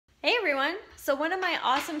Hey everyone! So one of my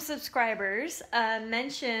awesome subscribers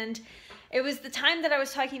mentioned it was the time that I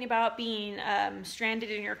was talking about being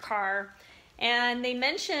stranded in your car, and they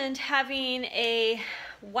mentioned having a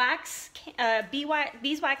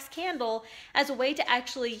beeswax candle as a way to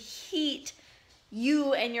actually heat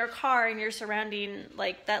you and your car and your surrounding,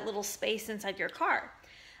 like that little space inside your car.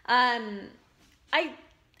 I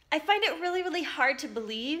find it really hard to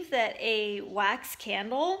believe that a wax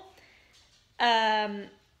candle,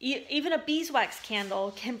 even a beeswax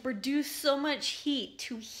candle, can produce so much heat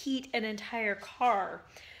to heat an entire car,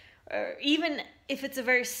 or even if it's a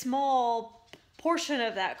very small portion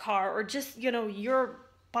of that car, or just, you know, your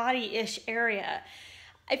body-ish area.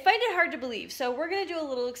 I find it hard to believe, so we're going to do a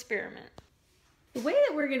little experiment. The way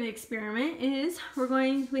that we're going to experiment is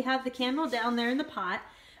we have the candle down there in the pot.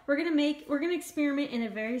 We're going to experiment in a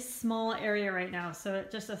very small area right now, so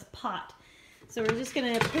just a pot. So we're just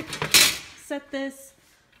going to set this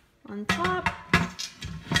on top.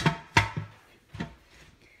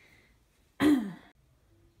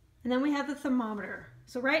 And then we have the thermometer.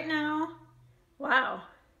 So right now, wow,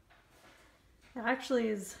 it actually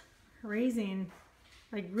is raising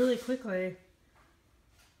like really quickly.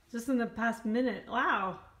 Just in the past minute.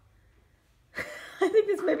 Wow. I think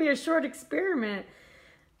this may be a short experiment.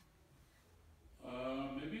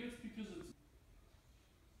 Maybe it's because it's...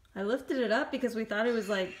 I lifted it up because we thought it was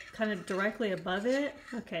like kind of directly above it.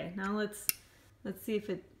 Okay, now let's see if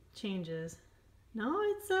it changes. No,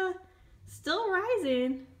 it's still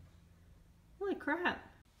rising. Holy crap.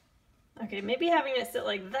 Okay, maybe having it sit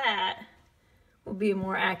like that will be a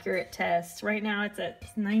more accurate test. Right now it's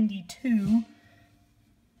at 92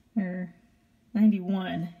 or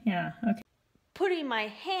 91. Yeah, okay. Putting my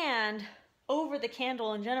hand over the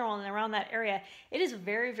candle in general and around that area, it is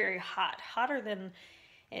very hot, hotter than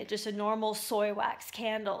just a normal soy wax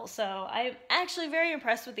candle. So I'm actually very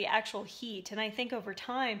impressed with the actual heat, and I think over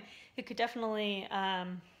time it could definitely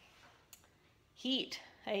heat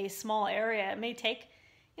a small area. It may take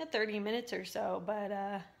 30 minutes or so,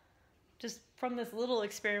 but just from this little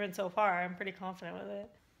experiment so far, I'm pretty confident with it.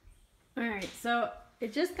 All right, so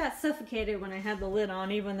it just got suffocated when I had the lid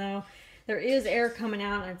on, even though there is air coming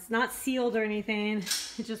out and it's not sealed or anything.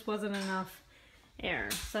 It just wasn't enough air.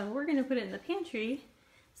 So we're gonna put it in the pantry.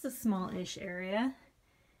 It's a small-ish area,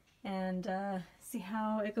 and see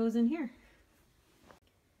how it goes in here.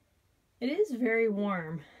 It is very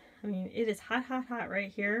warm. I mean, it is hot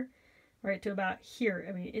right here, right to about here.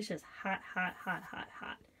 I mean, it's just hot.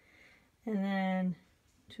 And then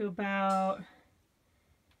to about,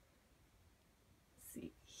 let's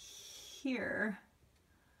see, here,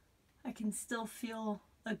 I can still feel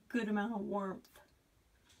a good amount of warmth.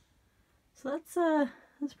 So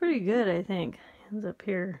that's pretty good, I think. It's up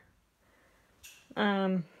here.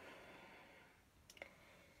 It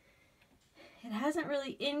hasn't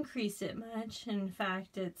really increased it much. In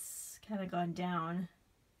fact, it's kind of gone down.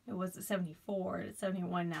 It was at 74, it's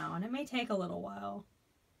 71 now, and it may take a little while.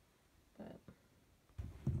 But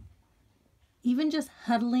even just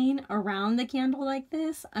huddling around the candle like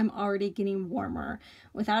this, I'm already getting warmer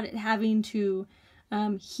without it having to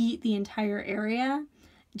heat the entire area.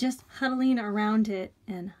 Just huddling around it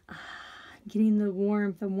and getting the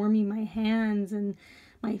warmth and warming my hands and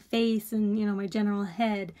my face and, you know, my general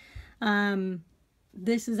head.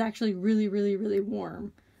 This is actually really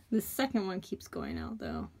warm. The second one keeps going out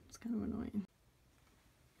though. It's kind of annoying.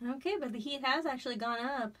 Okay, but the heat has actually gone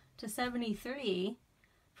up to 73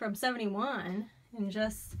 from 71 in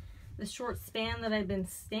just the short span that I've been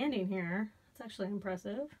standing here. It's actually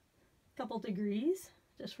impressive. A couple degrees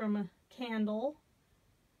just from a candle.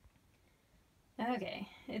 Okay,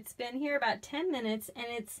 it's been here about 10 minutes, and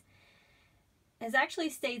has actually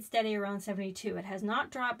stayed steady around 72. It has not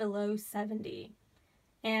dropped below 70.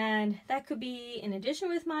 And that could be in addition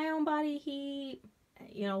with my own body heat,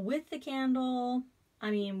 you know, with the candle. I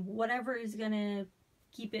mean, whatever is gonna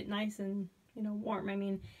keep it nice and, you know, warm. I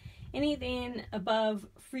mean, anything above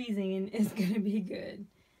freezing is gonna be good.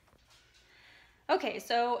 Okay,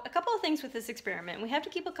 so a couple of things with this experiment. We have to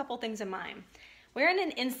keep a couple things in mind. We're in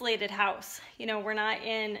an insulated house. You know, we're not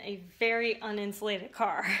in a very uninsulated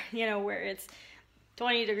car, you know, where it's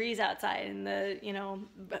 20 degrees outside and the, you know,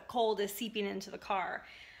 cold is seeping into the car.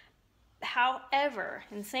 However,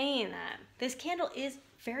 in saying that, this candle is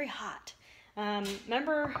very hot.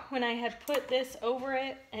 Remember when I had put this over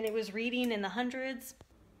it and it was reading in the hundreds?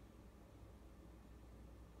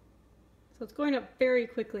 So it's going up very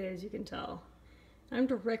quickly, as you can tell. I'm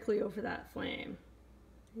directly over that flame.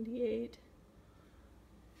 98.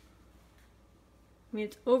 I mean,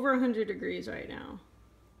 it's over 100 degrees right now.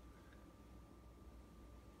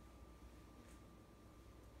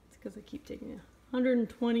 It's because I keep taking it.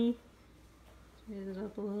 120. Raise it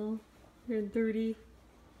up a little. 130.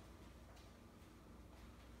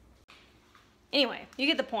 Anyway, you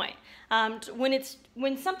get the point.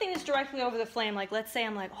 When something is directly over the flame, like let's say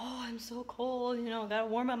I'm like, oh, I'm so cold, you know, gotta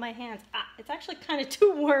warm up my hands. It's actually kind of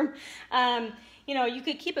too warm. You know, you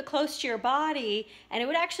could keep it close to your body and it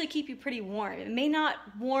would actually keep you pretty warm. It may not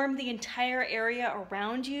warm the entire area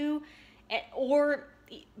around you or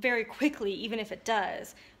very quickly, even if it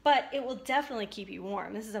does, but it will definitely keep you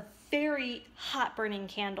warm. This is a very hot burning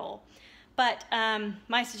candle. But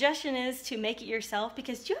my suggestion is to make it yourself,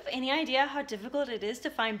 because do you have any idea how difficult it is to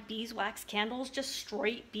find beeswax candles, just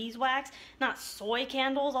straight beeswax, not soy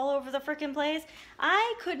candles all over the frickin' place?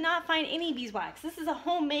 I could not find any beeswax. This is a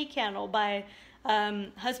homemade candle by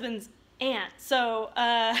husband's aunt. So,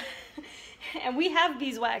 and we have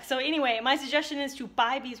beeswax. So anyway, my suggestion is to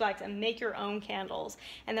buy beeswax and make your own candles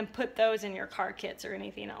and then put those in your car kits or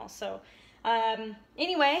anything else. So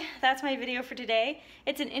anyway, that's my video for today.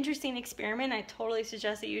 It's an interesting experiment. I totally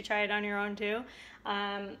suggest that you try it on your own too.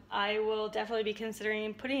 I will definitely be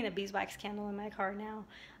considering putting a beeswax candle in my car now.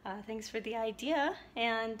 Thanks for the idea,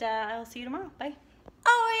 and I'll see you tomorrow. Bye.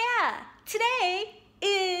 Oh yeah, today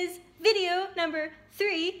is video number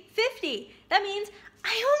 350. That means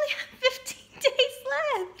I only have 15 days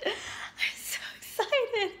left. I'm so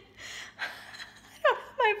excited. I don't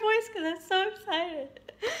have my voice because I'm so excited.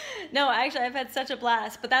 No, actually, I've had such a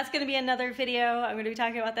blast, but that's going to be another video. I'm going to be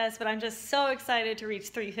talking about this, but I'm just so excited to reach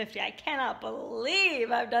 350. I cannot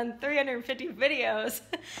believe I've done 350 videos.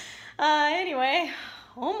 Anyway,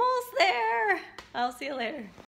 almost there. I'll see you later.